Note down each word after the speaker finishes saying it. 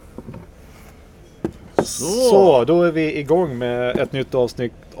Så, då är vi igång med ett nytt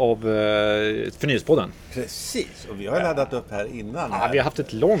avsnitt av Förnyelsespodden. Precis, och vi har laddat upp här innan. Ja, vi har haft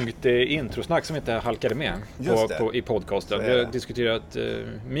ett långt introsnack som inte halkade med i podcasten. Vi har diskuterat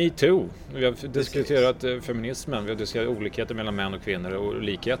Me Too, vi har diskuterat feminismen, vi har diskuterat olikheter mellan män och kvinnor och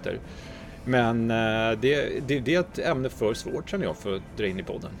likheter. Men det är ett ämne för svårt, känner jag, för att dra in i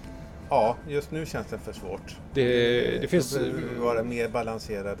podden. Ja, just nu känns det för svårt. Det finns... vara en mer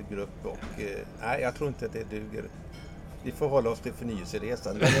balanserad grupp och nej, jag tror inte att det duger. Vi får hålla oss till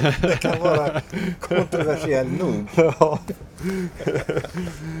förnyelseresan. Det kan vara kontroversiell nog. Ja.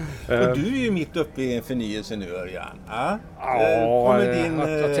 Och du är ju mitt uppe i en förnyelse nu, Örjan.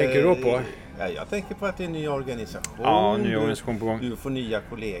 Vad tänker du på? Ja, jag tänker på att det är en ny organisation. Ja, ny organisation på gång. Du får nya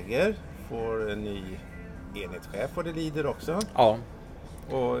kollegor, får en ny enhetschef och det lider också. Ja.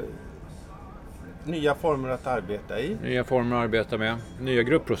 Och nya former att arbeta i. Nya former att arbeta med. Nya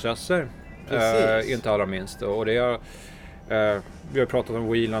gruppprocesser. Inte allra minst. Och det är, vi har pratat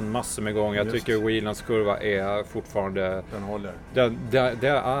om Wheeland massor med gånger. Jag tycker Wheelands kurva är fortfarande... Den håller. Det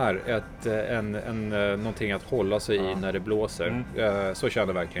är någonting att hålla sig i när det blåser. Så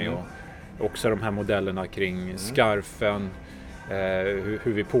känner verkligen jag. Också de här modellerna kring skarfen.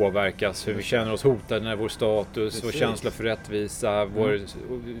 Hur vi påverkas, hur vi känner oss hotade när vår status, vår känsla för rättvisa, vår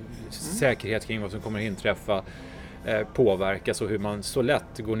säkerhet kring vad som kommer att inträffa påverkas och hur man så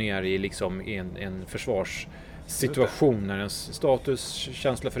lätt går ner i liksom en försvarssituation när ens status,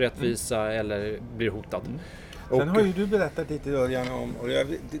 känsla för rättvisa eller blir hotad. Sen har ju du berättat lite, Örjan, om, och det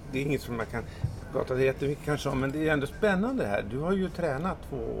är inget som man kan prata jättemycket kanske om, men det är ändå spännande här. Du har ju tränat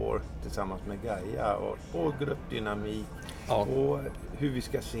 2 år tillsammans med Gaia och på gruppdynamik och hur vi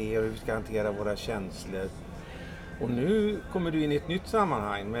ska se och hur vi ska hantera våra känslor. Och nu kommer du in i ett nytt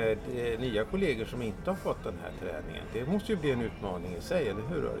sammanhang med nya kollegor som inte har fått den här träningen. Det måste ju bli en utmaning i sig, eller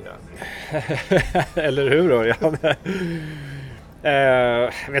hur, Örjan? Eller hur, Örjan?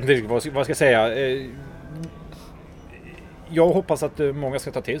 Jag vet inte riktigt vad jag ska säga. Jag hoppas att många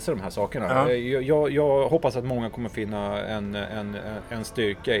ska ta till sig de här sakerna. Jag hoppas att många kommer finna en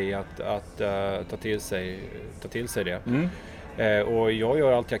styrka i att ta till sig det. Och jag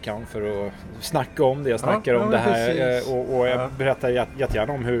gör allt jag kan för att snacka om det. Jag snackar om det här och jag berättar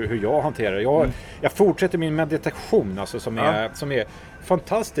jättegärna om hur jag hanterar det. Jag fortsätter min meditation alltså, som är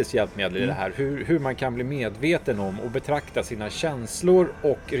fantastiskt hjälpmedel i det här. Hur man kan bli medveten om och betrakta sina känslor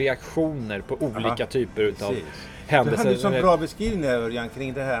och reaktioner på olika typer utav händelser. Du hade en bra beskrivning, Örjan,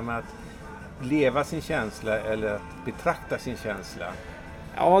 kring det här med att leva sin känsla eller att betrakta sin känsla.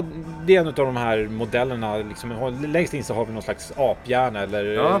 Ja, det är en av de här modellerna. Liksom, längst in så har vi någon slags aphjärna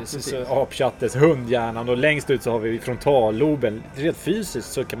eller apchattes hundhjärnan, och längst ut så har vi frontalloben. Rent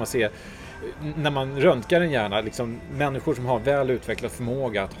fysiskt så kan man se, när man röntgar en hjärna, liksom, människor som har väl utvecklad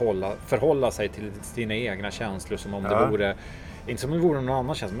förmåga att förhålla sig till sina egna känslor som om det vore, inte som om det vore någon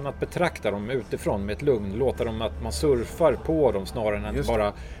annan känsla, men att betrakta dem utifrån med ett lugn, låta dem att man surfar på dem snarare än att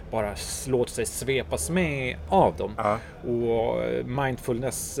bara låta sig svepas med av dem. Och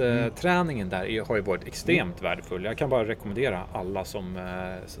mindfulness-träningen där har ju varit extremt värdefull. Jag kan bara rekommendera alla som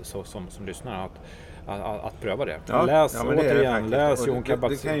lyssnar att pröva det. Läs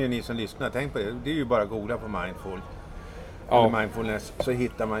det kan ju ni som lyssnar, tänk på det. Det är ju bara att googla på mindfulness, så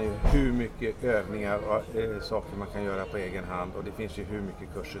hittar man ju hur mycket övningar och saker man kan göra på egen hand, och det finns ju hur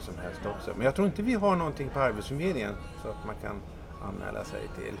mycket kurser som helst också. Men jag tror inte vi har någonting på Arbetsförmedlingen så att man kan anmäla sig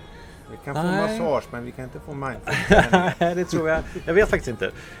till. Vi kan få massage, men vi kan inte få mindfulness. Nej, det tror jag vet faktiskt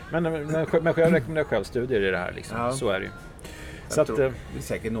inte. Men jag rekommenderar självstudier i det här liksom. Så är det ju. Så det är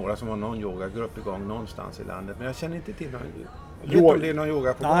säkert några som har någon yogagrupp igång någonstans i landet, men jag känner inte till någon. Det är någon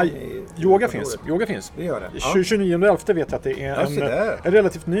yoga på gång. Yoga finns. Det gör det. 29.11 vet jag att det är en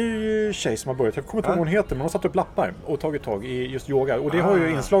relativt ny tjej som har börjat. Jag kommer inte ihåg vad hon heter, men hon har satt upp lappar och tagit tag i just yoga. Och det har ju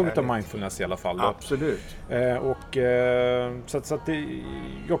inslaget av mindfulness i alla fall. Då. Absolut. Så att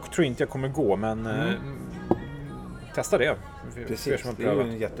jag tror inte jag kommer gå, men testa det. Precis, det är ju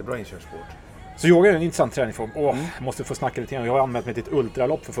en jättebra inkörsport. Så yoga är en intressant träningsform. Måste få snacka lite grann. Jag har anmält mig till ett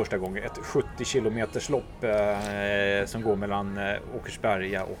ultralopp för första gången. Ett 70 kilometers lopp som går mellan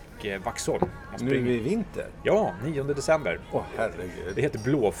Åkersberga och Vaxholm. Nu är det vinter? Ja, 9 december. Herregud. Det heter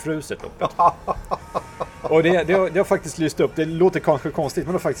Blåfruset loppet. Och det har faktiskt lyst upp. Det låter kanske konstigt,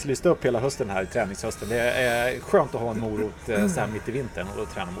 men det har faktiskt lyst upp hela hösten här, träningshösten. Det är skönt att ha en morot så här mitt i vintern och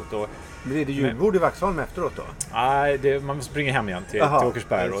träna mot. Blir det julbord i Vaxholm efteråt då? Nej, man springer hem igen till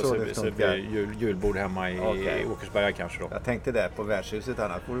Åkersberga och så blir det julbord hemma i Åkersberga kanske då. Jag tänkte där på värdshuset,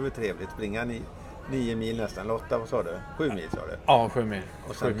 annars vore det väl trevligt. Springa 9 mil nästan. Lotta, vad sa du? 7 mil sa du? Ja, 7 mil.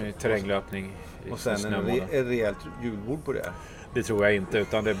 Och sen 7 mil terränglöpning. Och sen ett rejält julbord på det? Det tror jag inte,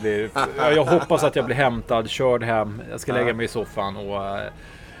 utan det blir... Jag hoppas att jag blir hämtad, körd hem. Jag ska lägga mig i soffan och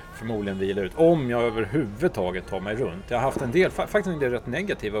förmodligen vila ut. Om jag överhuvudtaget tar mig runt. Jag har haft faktiskt en del rätt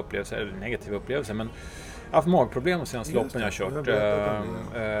negativa upplevelser, men jag har haft magproblem de senaste loppen jag har kört.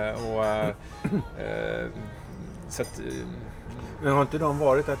 Så att... Men har inte de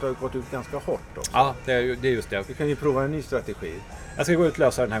varit att du har gått ut ganska hårt då? Ja, det är just det. Du kan ju prova en ny strategi. Jag ska gå ut och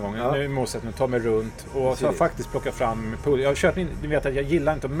lösa den här gången. Nu är målsättningen att ta mig runt. Och så har jag faktiskt plockat fram puls. Jag har kört in, du vet att jag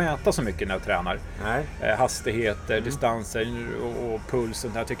gillar inte att mäta så mycket när jag tränar. Nej. Hastigheter, distanser och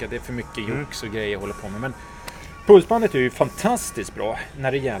pulsen. Jag tycker att det är för mycket jox och grejer att hålla på med. Men pulsbandet är ju fantastiskt bra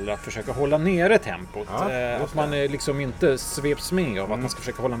när det gäller att försöka hålla nere tempot. Att man liksom inte sveps med av att man ska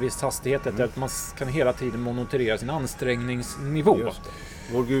försöka hålla en viss hastighet. Att man kan hela tiden monitorera sin ansträngningsnivå.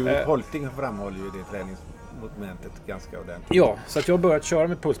 Vår gud Holting framhåller ju det träningsmomentet ganska ordentligt. Ja, så att jag har börjat köra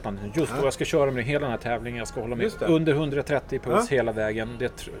med pulsbandet just då. Jag ska köra med hela den här tävlingen. Jag ska hålla med under 130 puls hela vägen.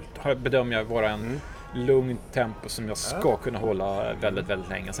 Det bedömer jag vara en lugn tempo som jag ska kunna hålla väldigt, väldigt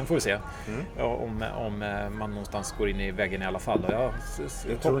länge. Sen får vi se om man någonstans går in i väggen i alla fall. Jag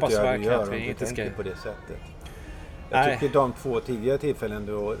hoppas verkligen att vi inte ska... på det sättet. Jag tycker de 2 tidigare tillfällen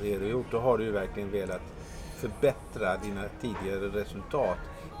du har redogjort, då har du ju verkligen velat förbättra dina tidigare resultat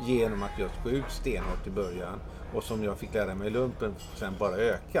genom att just gå ut stenhårt i början. Och som jag fick lära mig i lumpen, sen bara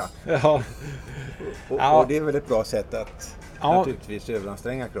öka. Ja. Och det är väl ett bra sätt att naturligtvis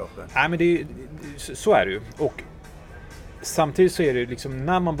överanstränga kroppen. Nej, men så är det ju. Och samtidigt så är det liksom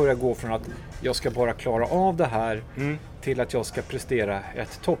när man börjar gå från att jag ska bara klara av det här till att jag ska prestera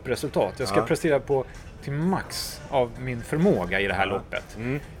ett toppresultat. Jag ska prestera till max av min förmåga i det här loppet.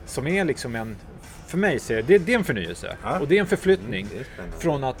 Som är liksom för mig så det är en förnyelse. Och det är en förflyttning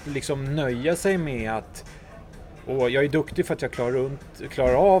från att liksom nöja sig med att jag är duktig för att jag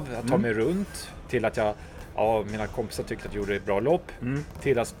klarar av att ta mig runt, till att mina kompisar tyckte att jag gjorde ett bra lopp,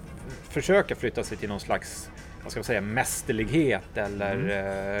 till att försöka flytta sig till någon slags, vad ska jag säga, mästerlighet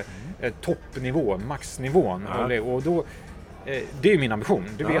eller toppnivå, maxnivån. Och då, det är min ambition.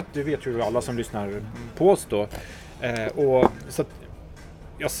 Det vet ju alla som lyssnar på oss då. Och så att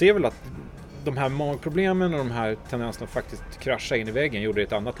jag ser väl att de här magproblemen och de här tendenserna faktiskt krascha in i väggen gjorde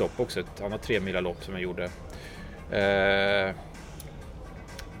ett annat lopp också, ett annat 3-mila-lopp som jag gjorde.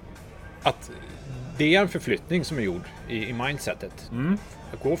 Att det är en förflyttning som är gjord i mindsetet.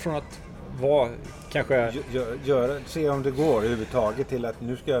 Att gå från att vara kanske... Se om det går överhuvudtaget till att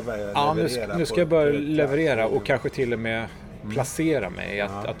nu ska jag börja leverera. Nu ska jag börja leverera och kanske till och med placera mig,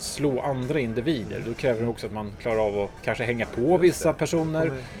 att slå andra individer. Då kräver det också att man klarar av att kanske hänga på vissa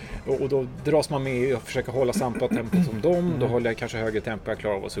personer. Och då dras man med och försöker hålla samma tempo som dem. Då håller jag kanske högre tempo jag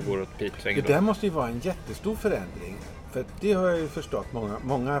klarar av och så går det åt pipsvängen. Det där måste ju vara en jättestor förändring. För det har jag ju förstått.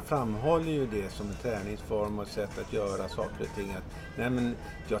 Många framhåller ju det som en träningsform och sätt att göra saker och ting. Nej, men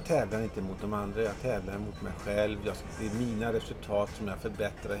jag tävlar inte mot de andra, jag tävlar mot mig själv. Det är mina resultat som jag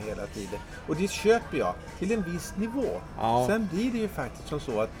förbättrar hela tiden. Och det köper jag till en viss nivå. Ja. Sen blir det ju faktiskt som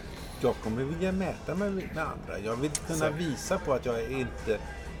så att jag kommer vilja mäta mig med andra. Jag vill kunna visa på att jag inte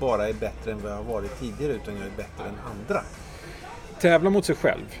bara är bättre än vad jag har varit tidigare, utan jag är bättre än andra. Tävla mot sig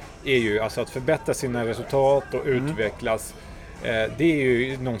själv är ju alltså att förbättra sina resultat och utvecklas. Det är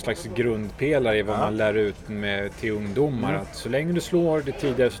ju någon slags grundpelare i vad man lär ut till ungdomar. Att så länge du slår det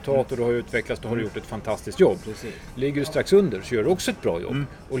tidigare resultat och du har utvecklats, då har du gjort ett fantastiskt jobb. Precis. Ligger du strax under så gör du också ett bra jobb.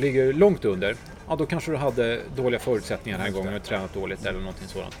 Och ligger du långt under, då kanske du hade dåliga förutsättningar den här gången och tränat dåligt eller någonting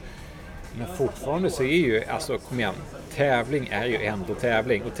sådant. Men fortfarande så är ju, alltså kom igen, tävling är ju ändå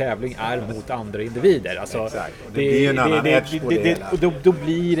tävling och tävling är mot andra individer. Alltså, det blir en annan edge på det hela. Då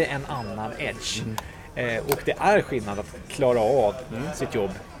blir det en annan edge. Och det är skillnad att klara av sitt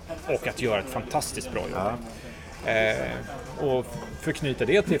jobb och att göra ett fantastiskt bra jobb. Och för att knyta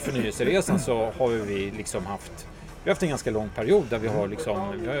det till förnyelseresan så har vi liksom haft en ganska lång period där vi har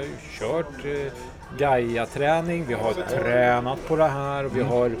kört Gaia-träning, vi har tränat på det här och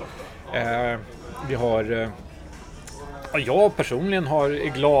jag personligen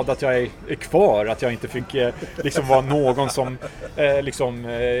är glad att jag är kvar, att jag inte fick vara någon som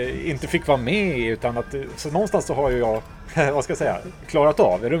inte fick vara med, utan att så någonstans så har jag klarat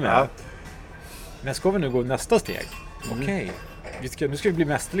av, är du med? Men ska vi nu gå nästa steg? Okej. Nu ska vi bli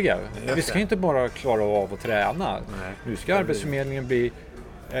mästerliga. Vi ska inte bara klara av att träna. Nu ska Arbetsförmedlingen bli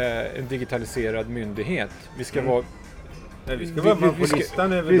en digitaliserad myndighet. Vi ska vara vi ska vara på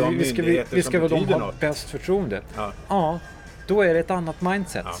listan över de myndigheter som betyder något. Bäst förtroende. Ja, då är det ett annat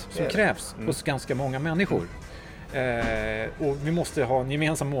mindset som krävs hos ganska många människor. Och vi måste ha en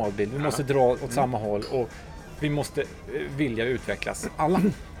gemensam målbild. Vi måste dra åt samma håll och vi måste vilja utvecklas alla.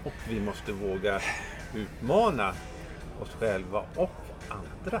 Och vi måste våga utmana oss själva och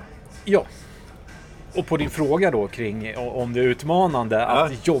andra. Ja. Och på din fråga då kring om det är utmanande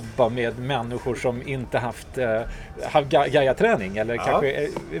att jobba med människor som inte haft Gaia-träning eller kanske är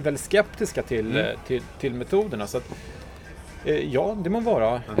väldigt skeptiska till metoderna. Så att, det må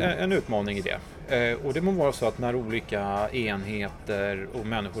vara en utmaning i det. Och det må vara så att när olika enheter och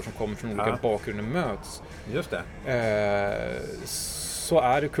människor som kommer från olika bakgrunder möts, just det. Så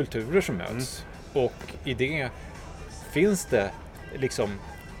är det kulturer som möts. Och i det finns det liksom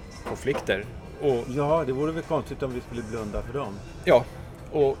konflikter. Och, det vore väl konstigt om vi skulle blunda för dem. Ja,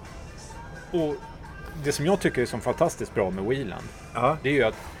 och det som jag tycker är så fantastiskt bra med Whelan, det är ju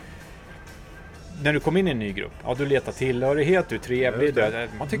att när du kommer in i en ny grupp, du letar tillhörighet, du är trevlig,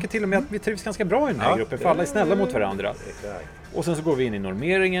 man tycker till och med att vi trivs ganska bra i den här gruppen, för alla är snälla mot varandra. Och sen så går vi in i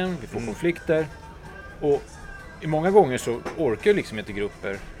normeringen, vi får konflikter, och många gånger så orkar liksom inte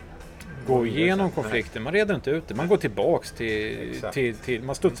grupper gå igenom konflikter, man reder inte ut det, man går tillbaks till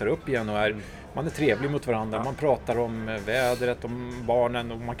man studsar upp igen och man är trevlig mot varandra, man pratar om vädret, om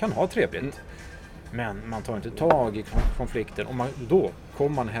barnen, och man kan ha trevligt. Men man tar inte tag i konflikten, och då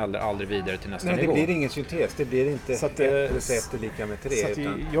kommer man heller aldrig vidare till nästa nivå. Det blir ingen syntes, det blir inte ett recept lika med 3. Så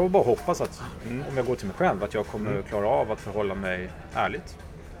jag bara hoppas att om jag går till mig själv att jag kommer klara av att förhålla mig ärligt.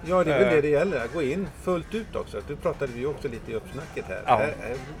 Ja, det är väl det gäller, att gå in fullt ut också. Du pratade ju också lite i uppsnacket här.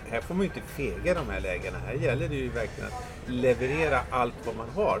 Här får man ju inte fega de här lägena. Här gäller det ju verkligen att leverera allt vad man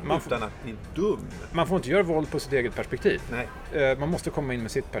har utan att bli dum. Man får inte göra våld på sitt eget perspektiv. Nej. Man måste komma in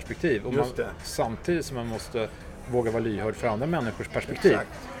med sitt perspektiv. Och samtidigt som man måste våga vara lyhörd för andra människors perspektiv. Exakt.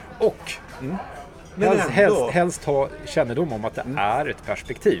 Och helst ha kännedom om att det är ett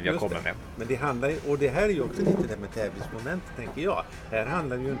perspektiv jag kommer med. Men det handlar, och det här är ju också lite det med tävlingsmoment, tänker jag. Här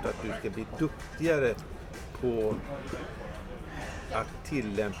handlar det ju inte att du ska bli duktigare på att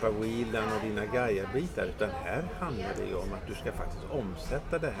tillämpa Whelan och dina Gaia-bitar, utan här handlar det ju om att du ska faktiskt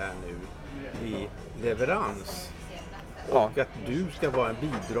omsätta det här nu i leverans. Och att du ska vara en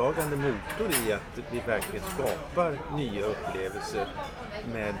bidragande motor i att vi verkligen skapar nya upplevelser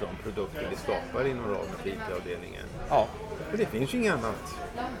med de produkter vi skapar inom ramen för IT-avdelningen. Ja. För det finns ju inget annat.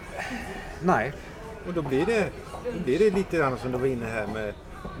 Nej. Och då blir det lite grann som du var inne här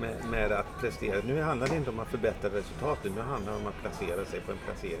med att prestera. Nu handlar det inte om att förbättra resultaten, nu handlar det om att placera sig på en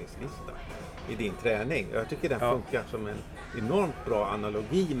placeringslista i din träning. Jag tycker den funkar som en enormt bra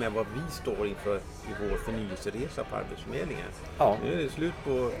analogi med vad vi står inför i vår förnyelseresa på Arbetsförmedlingen. Ja. Nu är det slut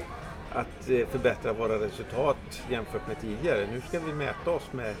på att förbättra våra resultat jämfört med tidigare. Nu ska vi mäta oss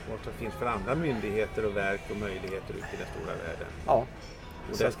med vad som finns för andra myndigheter och verk och möjligheter ute i den stora världen. Ja.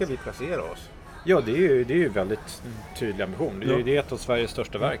 Och där ska vi placera oss. Ja, det är ju väldigt tydlig ambition. Det är ett av Sveriges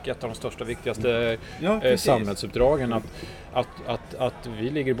största verk, ett av de största, viktigaste samhällsuppdragen. Att vi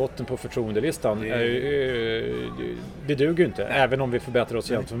ligger i botten på förtroendelistan, det duger ju inte, även om vi förbättrar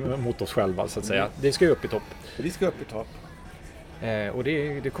oss mot oss själva, så att säga. Det ska ju upp i topp. Vi ska upp i topp. Och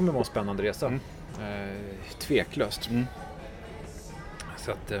det kommer vara en spännande resa. Tveklöst.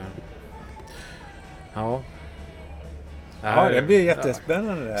 Så att, ja, det blir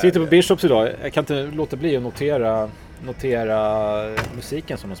jättespännande. Sitter på Bishops idag. Jag kan inte låta bli att notera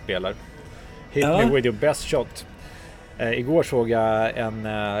musiken som de spelar. Hit me with your best shot. Igår såg jag en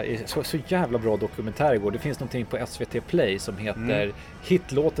så jävla bra dokumentär igår. Det finns någonting på SVT Play som heter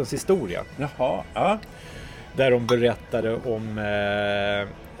Hitlåtens historia. Jaha, ja. Där de berättade om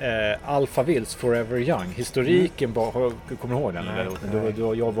Alphavilles Forever Young. Historiken, kommer du ihåg den?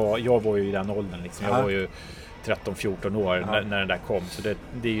 Jag var ju i den åldern liksom. Jag var ju 13-14 år när den där kom. Så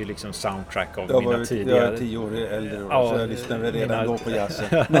det är ju liksom soundtrack av mina tidiga... Jag är 10 år äldre så jag lyssnade redan då på jazzen.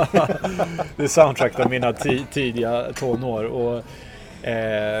 Det är soundtrack av mina tidiga tonår. Och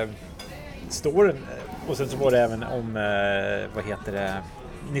storyn... Och sen så var det även om, vad heter det...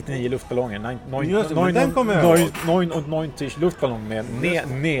 99 luftballonger. 99 luftballong med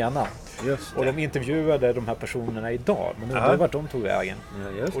Nena. Och de intervjuade de här personerna idag. Men undrar vart de tog vägen.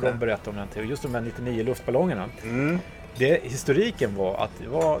 Och de berättade om den till. Och just de här 99 luftballongerna. Historiken var att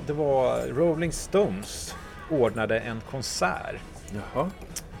det var Rolling Stones ordnade en konsert.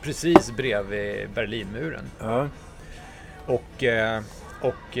 Precis bredvid Berlinmuren.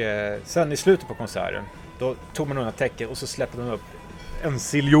 Och sen i slutet på konserten då tog man undan täcket och så släppte de upp en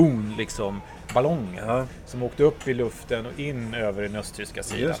ziljon liksom ballonger som åkte upp i luften och in över den östtyska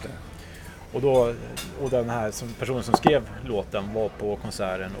sidan. Och den här personen som skrev låten var på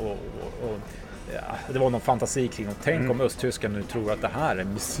konserten och det var någon fantasi kring och tänk om östtyskarna nu tror att det här är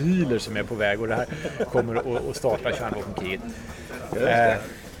missiler som är på väg och det här kommer att starta kärnvapenkriget.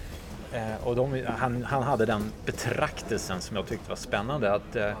 Och han hade den betraktelsen som jag tyckte var spännande,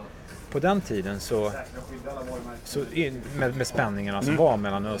 att på den tiden så med spänningarna som var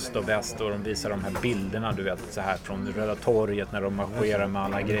mellan öst och väst, och de visar de här bilderna, du vet, så här från Röda torget när de marscherar med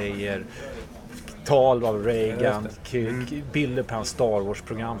alla grejer, tal av Reagan, bilder på hans Star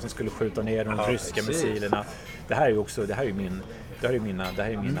Wars-program som skulle skjuta ner de ryska missilerna. Det här är mina,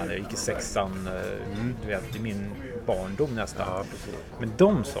 jag gick i sexan, du vet, i min barndom nästan. Ja, men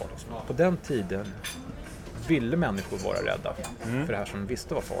de sa liksom, på den tiden ville människor vara rädda för det här som de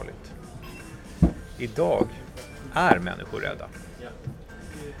visste var farligt. Idag är människor rädda.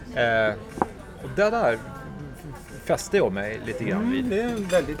 Och det där fäste jag mig lite grann vid. Det är en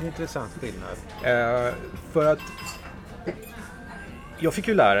väldigt intressant skillnad. För att jag fick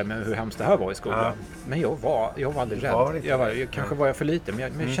ju lära mig hur hemskt det här var i skolan. Ja. Men jag var aldrig rädd. Kanske var jag för liten,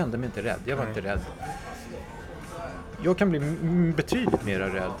 men jag kände mig inte rädd. Jag var inte rädd. Jag kan bli betydligt mer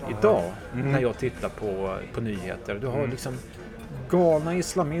rädd idag när jag tittar på nyheter. Du har liksom galna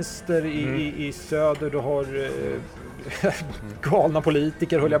islamister i söder. Du har galna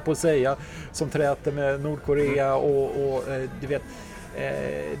politiker, höll jag på att säga, som träter med Nordkorea och du vet,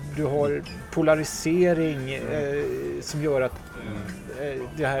 du har polarisering som gör att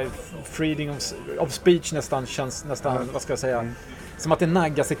det här freedom of speech nästan känns vad ska jag säga, som att det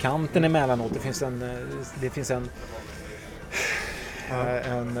naggas i kanten emellanåt. Det finns en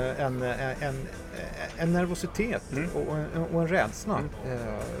nervositet och en rädsla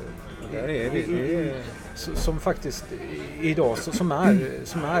som faktiskt idag som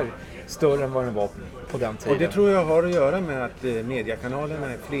är större än vad den var på den tiden. Och det tror jag har att göra med att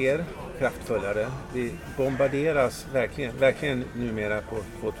mediekanalerna är fler, kraftfullare. Vi bombarderas verkligen numera på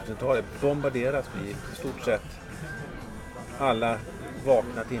 2000-talet bombarderas vi i stort sett alla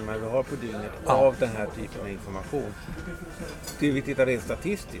vakna timmar vi har på dygnet av den här typen av information. Det vi tittar rent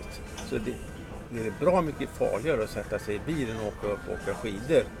statistiskt så det är bra mycket farligare att sätta sig i bilen och åka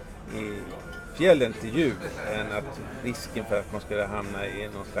skidor i fjällen till jul än att risken för att man skulle hamna i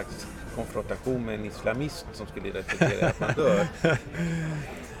någon slags konfrontation med en islamist som skulle resultera i att man dör.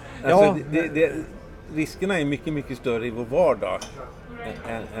 Alltså, riskerna är mycket, mycket större i vår vardag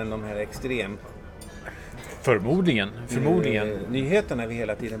än de här extrem. Förmodligen. Nyheterna vi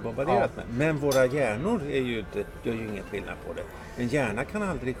hela tiden bombarderat med. Men våra hjärnor gör ju ingen skillnad på det. En hjärna kan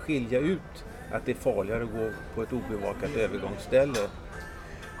aldrig skilja ut att det är farligare att gå på ett obevakat övergångsställe.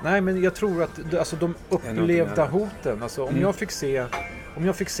 Nej, men jag tror att alltså, de upplevda hoten, alltså om jag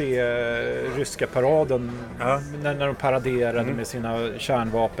fick se ryska paraden när de paraderade med sina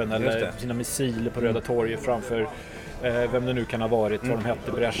kärnvapen eller sina missiler på Röda torget framför vem det nu kan ha varit, vad de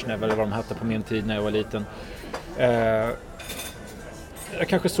hette, Brezhnev eller vad de hette på min tid när jag var liten. Jag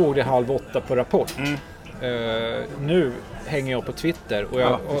kanske såg det 7:30 på Rapport. Nu hänger jag på Twitter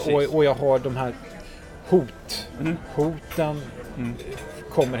och jag har de här hoten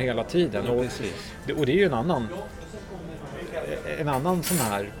kommer hela tiden. Och det är ju en annan sån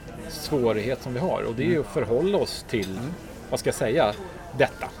här svårighet som vi har. Och det är ju att förhålla oss till, vad ska jag säga,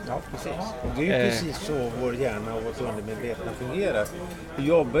 detta. Ja, precis. Och det är ju precis så vår hjärna och vårt undermedvetna fungerar. Vi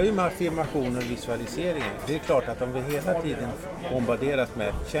jobbar ju med affirmationer och visualiseringar. Det är klart att om vi hela tiden bombarderas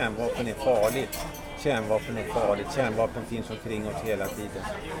med kärnvapen är farligt, kärnvapen finns omkring oss hela tiden,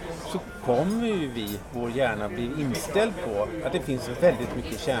 så kommer ju vår hjärna bli inställd på att det finns väldigt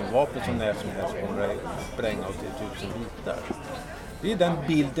mycket kärnvapen som när som helst kommer att spränga oss till 1000 bitar. Det är den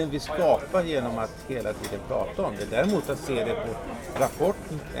bilden vi skapar genom att hela tiden prata om det. Däremot att se det på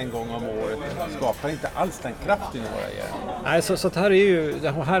rapporten en gång om året skapar inte alls den kraften i våra hjärnor. Nej, så att här är ju,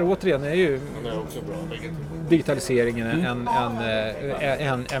 här återigen är ju digitaliseringen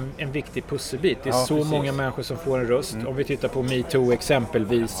en viktig pusselbit. Det är så många människor som får en röst. Om vi tittar på MeToo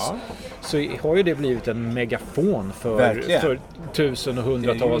exempelvis så har ju det blivit en megafon för tusen och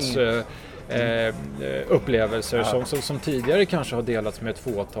hundratals upplevelser som tidigare kanske har delats med ett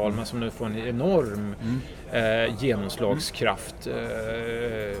fåtal men som nu får en enorm genomslagskraft.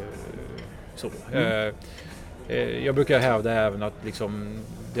 Jag brukar hävda även att liksom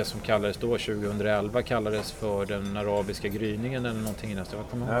det som kallades då 2011 kallades för den arabiska gryningen eller någonting nästan.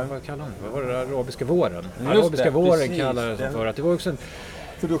 Vad kallade det? Vad var det? Arabiska våren? Arabiska våren kallades det för att det var också en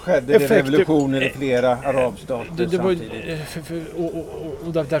för då skedde det revolutioner i flera arabstater samtidigt.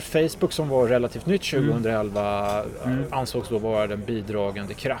 Och där Facebook som var relativt nytt 2011 ansågs då vara den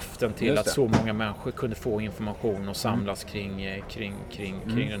bidragande kraften till att så många människor kunde få information och samlas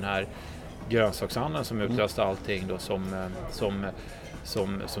kring den här grönsakshandeln som utlöste allting då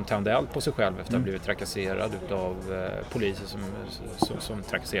som tände eld på sig själv efter att ha blivit trakasserad av poliser som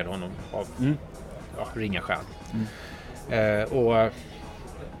trakasserade honom av ringa skäl. Och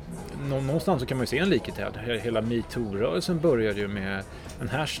någonstans så kan man ju se en likhet här. Hela MeToo-rörelsen började ju med en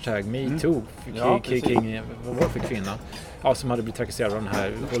hashtag MeToo kring, vad var det för kvinna? Ja, som hade blivit trakasserad av den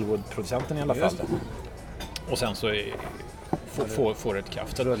här Hollywood-producenten i alla fall. Och sen så får ett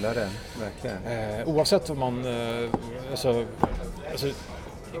kraft. Så rullar den, verkligen. Oavsett om man... Alltså,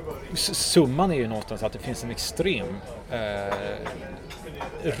 summan är ju någonstans att det finns en extrem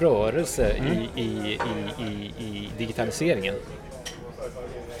rörelse i digitaliseringen.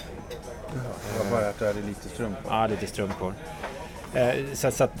 Det var bara att du hade lite strumpor. Ja, lite strumpor. Så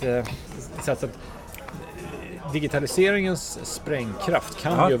att digitaliseringens sprängkraft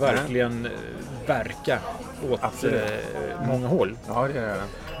kan ju verkligen verka åt många håll. Ja, det är det.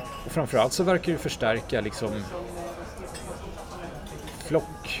 Och framförallt så verkar det förstärka liksom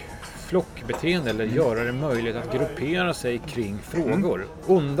flockbeteende eller göra det möjligt att gruppera sig kring frågor.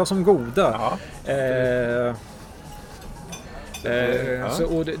 Onda som goda.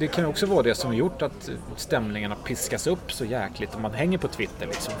 Och det kan också vara det som har gjort att stämningarna piskas upp så jäkligt om man hänger på Twitter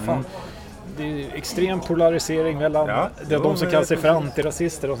liksom. Fan, det är extrem polarisering mellan de som kallar sig för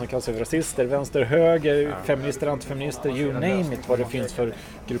antirasister, de som kallar sig för rasister, vänster, höger, feminister, antifeminister, you name it, vad det finns för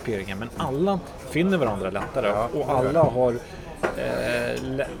grupperingar. Men alla finner varandra lättare och alla har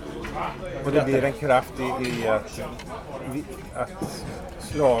och det blir en kraft i att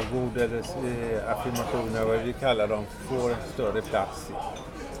slagord eller affirmationer, vad vi kallar dem, får en större plats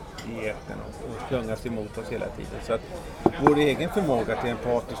i etern och klungas emot oss hela tiden. Så att vår egen förmåga till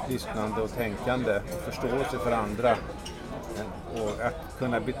empatiskt lyssnande och tänkande och förståelse för andra och att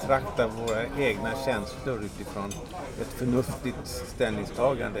kunna betrakta våra egna känslor utifrån ett förnuftigt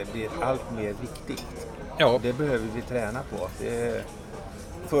ställningstagande blir allt mer viktigt. Ja. Det behöver vi träna på.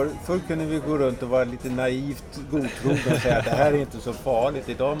 Förr kunde vi gå runt och vara lite naivt godtrogna och säga att det här är inte så farligt.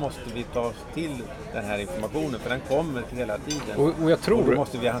 Idag måste vi ta oss till den här informationen för den kommer hela tiden. Och jag tror... Och då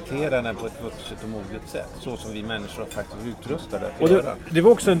måste vi hantera den på ett vuxet och moget sätt. Så som vi människor faktiskt är utrustade att och göra. Det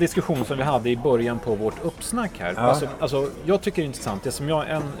var också en diskussion som vi hade i början på vårt uppsnack här. Ja. Alltså, jag tycker det är intressant. Det som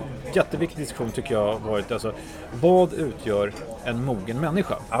en jätteviktig diskussion tycker jag har varit alltså, vad utgör en mogen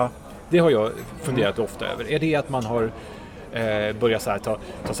människa? Ja. Det har jag funderat ofta över. Är det att man har börja så här,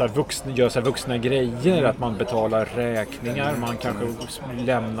 göra så här vuxna grejer, att man betalar räkningar, man kanske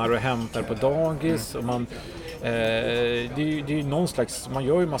lämnar och hämtar på dagis och man det är ju någon slags, man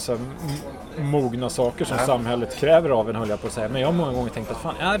gör ju massa mogna saker som samhället kräver av en, höll jag på att säga. Men jag har många gånger tänkt att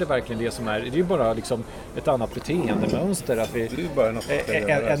fan, är det verkligen det som är, det är ju bara liksom ett annat beteendemönster att vi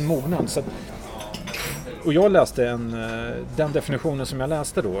en mognad. Så att, och jag läste den definitionen som jag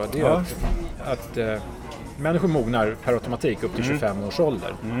läste då, det är att människor mognar per automatik upp till 25 års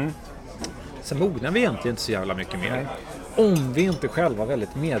ålder. Sen mognar vi egentligen inte så jävla mycket mer. Om vi inte själva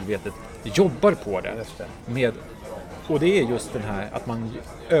väldigt medvetet jobbar på det. Och det är just den här att man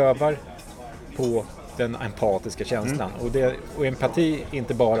övar på den empatiska känslan. Och empati är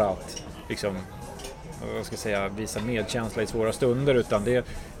inte bara att liksom, vad ska jag säga, visa medkänsla i svåra stunder, utan det är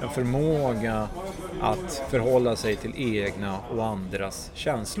en förmåga att förhålla sig till egna och andras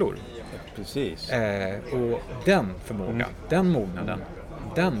känslor. Precis. Och den förmågan, den mognaden,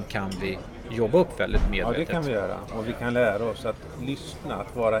 den kan vi jobba upp väldigt medvetet. Ja, det kan vi göra. Och vi kan lära oss att lyssna,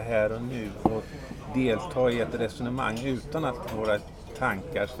 att vara här och nu och delta i ett resonemang utan att våra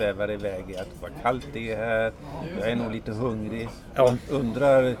tankar svävar iväg i att vad kallt det är här, jag är nog lite hungrig. Man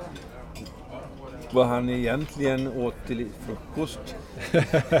undrar vad han egentligen åt till frukost.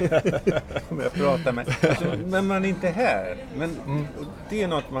 Om jag pratar med. Alltså, men man är inte här. Men det är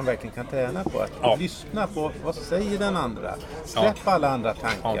något man verkligen kan träna på. Att lyssna på vad säger den andra. Släpp alla andra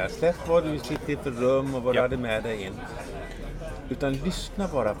tankar. Släpp vad du sitter i för rum och vad du hade med dig in. Utan lyssna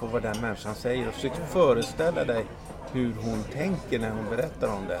bara på vad den människan säger och försök föreställa dig hur hon tänker när hon berättar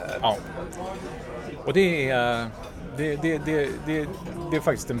om det här. Ja. Och det är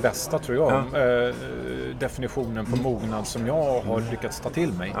faktiskt den bästa, tror jag, definitionen på mognad som jag har lyckats ta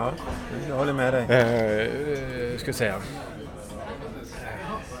till mig. Ja, jag håller med dig. Ska jag säga.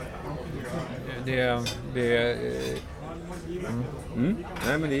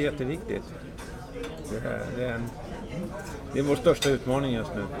 Nej, men det är jätteviktigt. Det är vår största utmaning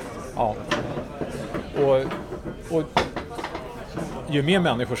just nu. Ja. Och ju mer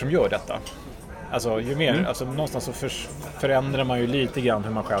människor som gör detta, alltså ju mer, alltså någonstans så förändrar man ju lite grann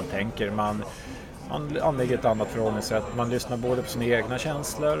hur man själv tänker. Man anlägger ett annat förhållningssätt. Man lyssnar både på sina egna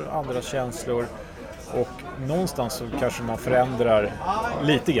känslor, andras känslor, och någonstans så kanske man förändrar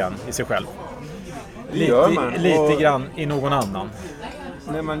lite grann i sig själv. Lite grann i någon annan.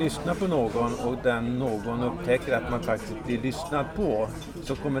 när man lyssnar på någon och den någon upptäcker att man faktiskt blir lyssnad på,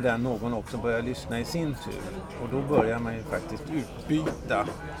 så kommer den någon också börja lyssna i sin tur. Och då börjar man ju faktiskt utbyta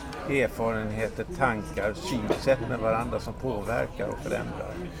erfarenheter, tankar, synsätt med varandra som påverkar och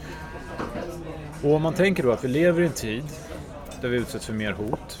förändrar. Och om man tänker då att vi lever i en tid där vi utsätts för mer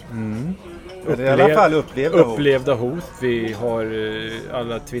hot. I alla fall upplevda hot. Vi har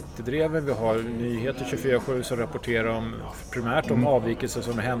alla Twitterdreven, vi har nyheter 24/7 som rapporterar om primärt om avvikelser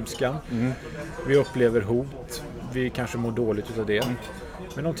som är hemska. Vi upplever hot, vi kanske mår dåligt utav det.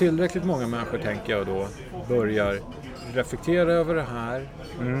 Men om tillräckligt många människor, tänker jag då, börjar reflektera över det här,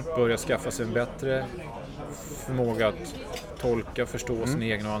 börjar skaffa sig en bättre förmåga att tolka, förstå sina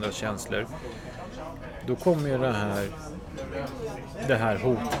egna och andras känslor, då kommer ju det här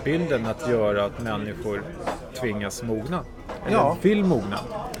hotbilden att göra att människor tvingas mogna. Eller vill mogna.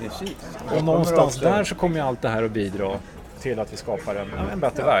 Precis. Och någonstans där så kommer ju allt det här att bidra till att vi skapar en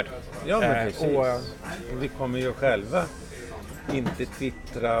bättre värld. Ja, men precis. Och vi kommer ju själva inte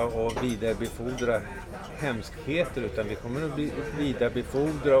twittra och vidarebefordra hemskheter, utan vi kommer att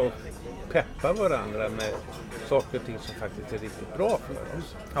vidarebefordra och peppa varandra med saker och ting som faktiskt är riktigt bra för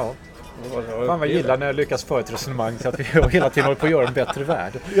oss. Ja. Fan vad gillar när jag lyckas få ett resonemang så att vi hela tiden håller på att göra en bättre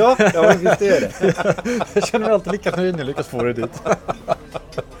värld. Ja, visst är det. Jag känner mig alltid lika nöjd när jag lyckas få det dit. Ja,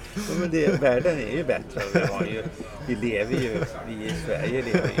 men världen är ju bättre. Vi i Sverige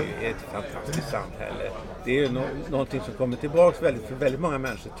lever ju i ett fantastiskt samhälle. Det är ju någonting som kommer tillbaka för väldigt många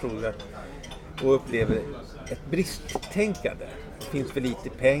människor, tror jag, och upplever ett bristtänkande. Det finns för lite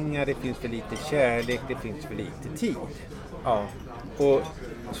pengar, det finns för lite kärlek, det finns för lite tid. Ja. Och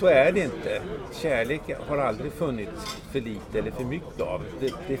så är det inte. Kärlek har aldrig funnits för lite eller för mycket av.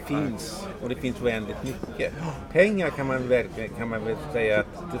 Det finns, och det finns oändligt mycket. Pengar kan man väl säga att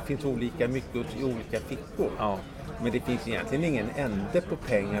det finns olika mycket i olika fickor. Ja. Men det finns egentligen ingen ände på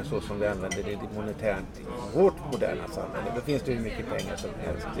pengar så som vi använder det monetärt i vårt moderna samhälle. Då finns det hur mycket pengar som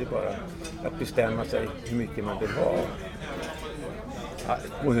helst. Det är bara att bestämma sig hur mycket man vill ha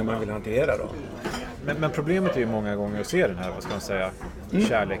och hur man vill hantera dem. Men problemet är ju många gånger att se den här, vad ska man säga,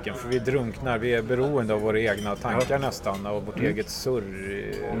 kärleken. För vi drunknar, vi är beroende av våra egna tankar nästan, och vårt eget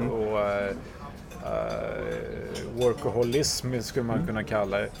surr och workaholism skulle man kunna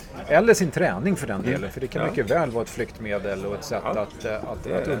kalla det. Eller sin träning för den delen, för det kan mycket väl vara ett flyktmedel och ett sätt att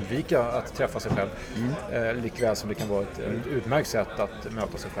undvika att träffa sig själv. Likväl som det kan vara ett utmärkt sätt att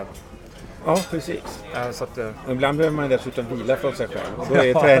möta sig själv. Ja, precis. Så att, ibland behöver man dessutom vila från sig själv. Och då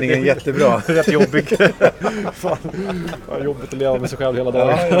är träningen jättebra. Rätt jobbig. Fan, jobbigt att leva med sig själv hela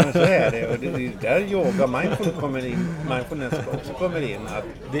dagen. Ja, men så är det. Och det är där yoga mindfulness också kommer in.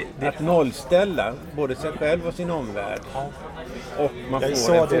 Att nollställa både sig själv och sin omvärld. Och man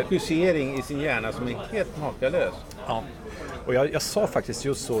får en fokusering i sin hjärna som är helt makalös. Ja. Och jag sa faktiskt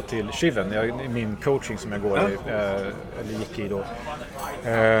just så till Shiven, i min coaching som jag går i, eller gick i då,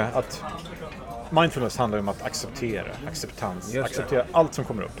 att mindfulness handlar om att acceptera allt som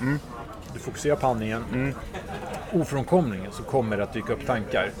kommer upp. Du fokuserar på andningen, ofrånkomligen så kommer det att dyka upp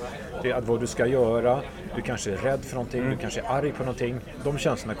tankar. Det är vad du ska göra, du kanske är rädd för någonting, du kanske är arg på någonting. De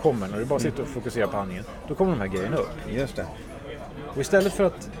känslorna kommer, när du bara sitter och fokuserar på andningen, då kommer de här grejerna upp. Just det. Och istället för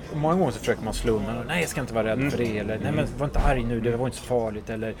att, många gånger så försöker man slå undan, nej jag ska inte vara rädd för det, eller nej men var inte arg nu, det var inte så farligt,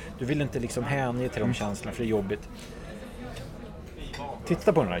 eller du vill inte liksom hänge till de känslorna för det är jobbigt.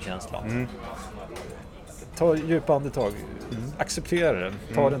 Titta på den här känslan. Ta djupa andetag, acceptera den,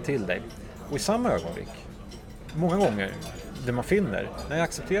 ta den till dig. Och i samma ögonblick, många gånger, det man finner, när jag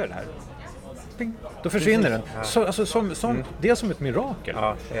accepterar det här, ping, då försvinner den. Så, det är som ett mirakel.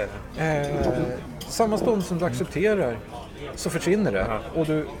 Ja, det är det. Samma stund som du accepterar så försvinner det och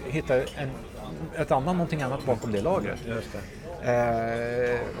du hittar någonting annat bakom det lagret. Just det.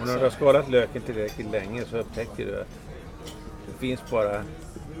 Och när du har skalat löken tillräckligt länge så upptäcker du att det finns bara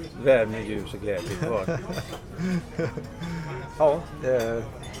värme, ljus och glädje kvar. Ja,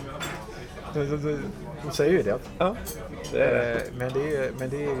 de säger ju det. Ja, det är det. Men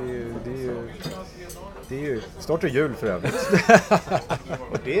det är ju snart är jul för övrigt.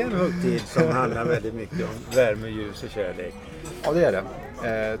 Och det är en högtid som handlar väldigt mycket om värme, ljus och kärlek. Ja, det är det.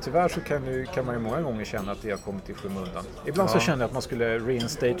 Tyvärr så kan man ju många gånger känna att det har kommit i skymundan. Ibland så kände jag att man skulle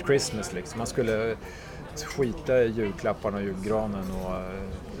reinstate Christmas liksom. Man skulle skita i julklapparna och julgranen och...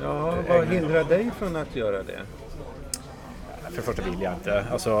 Ja, vad hindrar dig från att göra det? För det första vill jag inte.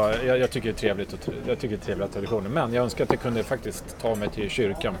 Alltså, jag tycker det är trevligt jag tycker det är trevliga traditioner. Men jag önskar att jag kunde faktiskt ta mig till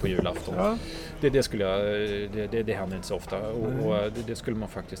kyrkan på julafton. Ja. Det skulle det händer inte så ofta. Och det skulle man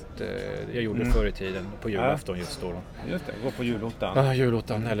faktiskt... Jag gjorde det förr i tiden på julafton just då. Just det, gå på julottan. Ja,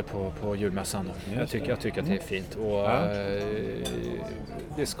 julottan eller på julmässan. Jag tycker att det är fint. Och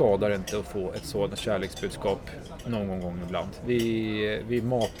det skadar inte att få ett sådant kärleksbudskap någon gång ibland. Vi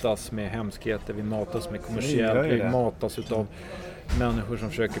matas med hemskheter, vi matas med kommersiellt, vi matas utav människor som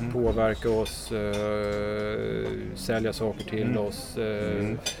försöker påverka oss, sälja saker till oss.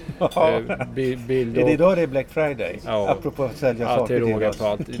 Är det idag det är Black Friday? Ja. Apropå att sälja saker till till oss. på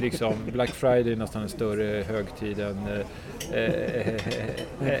allt. Liksom, Black Friday är nästan en större högtid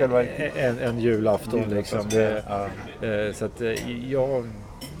än julafton. Liksom. Så att jag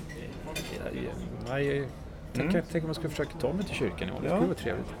tänker man ska försöka ta mig till kyrkan i år. Det skulle vara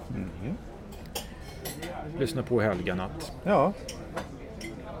trevligt. Lyssna på helganatt. Ja.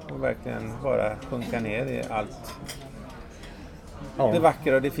 Och verkligen bara sjunka ner i allt det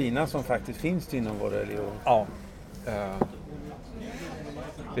vackra och det fina som faktiskt finns inom vår religion. Ja.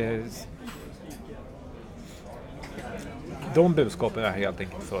 De budskapen är helt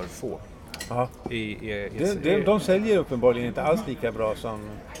enkelt för få. Ja. De säljer uppenbarligen inte alls lika bra som...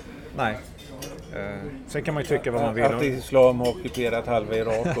 Nej. Sen kan man ju tycka vad man vill. Att islam har ockuperat halva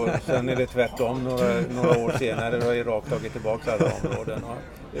Irak och sen är det tvärtom några år senare har Irak tagit tillbaka alla områden.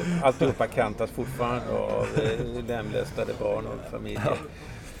 Alltihopa kantas fortfarande av lemlästade barn och familjer.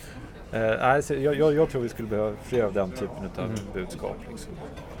 Jag tror vi skulle behöva fler av den typen av budskap. Liksom.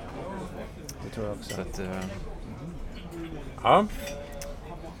 Det tror jag också. Så att, ja.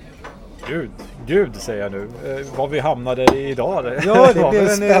 Gud säger jag nu. Vad vi hamnade i idag. Ja,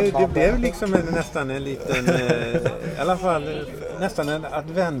 det blev liksom nästan en liten, i alla fall nästan en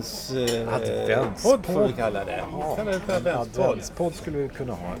adventspodd får vi kalla det. Adventspodd skulle vi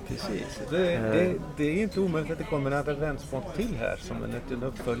kunna ha. Precis. Det är inte omöjligt att det kommer en adventspodd till här som en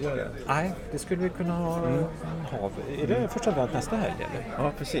uppföljare. Nej, det skulle vi kunna ha. Är det första advent nästa helg eller?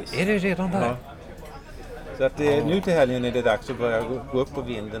 Ja, precis. Är det redan där? Ja. Så att nu till helgen är det dags att börja gå upp på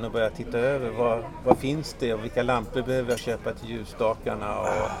vinden och börja titta över vad finns det och vilka lampor behöver jag köpa till ljusstakarna och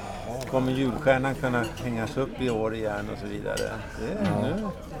kommer julstjärnan kunna hängas upp i år igen och så vidare.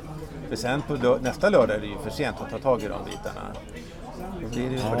 För sen på nästa lördag är det ju för sent att ta tag i de bitarna. Då blir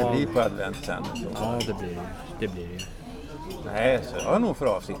det vad det blir på advent sen. Ja, det blir det. Nej, så jag har nog för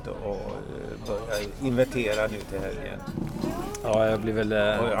avsikt att börja invertera nu till helgen. Ja, jag blir väl...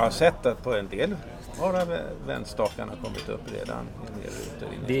 Och jag har sett att på en del har vändstakarna kommit upp redan.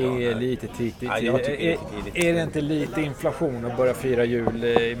 Det är lite tidigt. Är det inte lite inflation att börja fira jul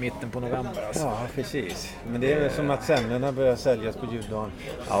i mitten på november? Alltså? Ja, precis. Men det är väl som att semlorna börjar säljas på juldagen.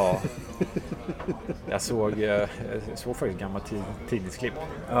 Ja. Jag såg faktiskt gamla tidningsklipp.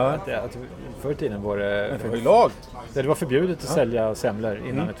 Ja. Att förr i tiden var det... Det var ju lag. Det var förbjudet att sälja semlor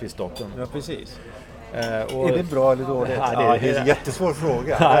innan ett visst datum. Ja, precis. Är det bra eller dåligt? Det är en jättesvår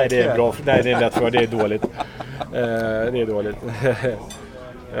fråga. Nej, det är bra. Nej, det är lätt för. Det är dåligt. Det är dåligt.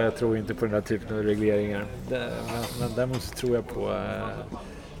 Jag tror inte på den här typen av regleringar. Men däremot tror jag på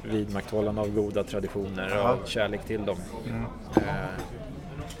vidmakthållande av goda traditioner och kärlek till dem.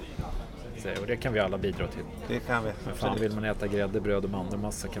 Och det kan vi alla bidra till. Det kan vi. Men fan, vill man äta grädde, bröd och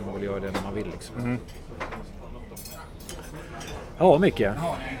mandelmassa kan man väl göra det när man vill. Liksom. Ja, mycket.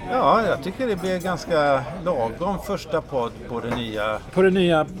 Ja, jag tycker det blir ganska lagom första podd på den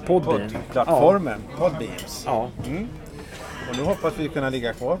nya poddplattformen, Podbeams. Ja. Och nu hoppas vi kunna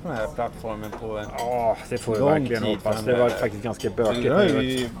ligga kvar på den här plattformen på en det får vi verkligen hoppas. Det var faktiskt ganska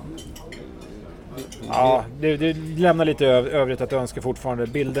bökigt. Ja, det lämnar lite övrigt att önska fortfarande.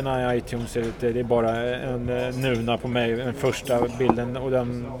 Bilderna i iTunes det är bara en nuna på mig, den första bilden, och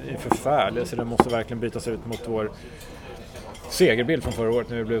den är förfärlig, så den måste verkligen bytas ut mot vår segerbild från förra året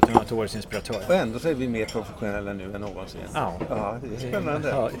när vi blev till något årets inspiratör. Och ändå så är vi mer professionella nu än någonsin. Ja, det är spännande.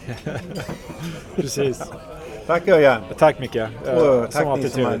 Ja. Precis. Tack Örjan. Tack Micke. Och tack ni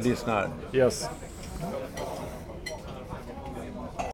som lyssnar. Yes.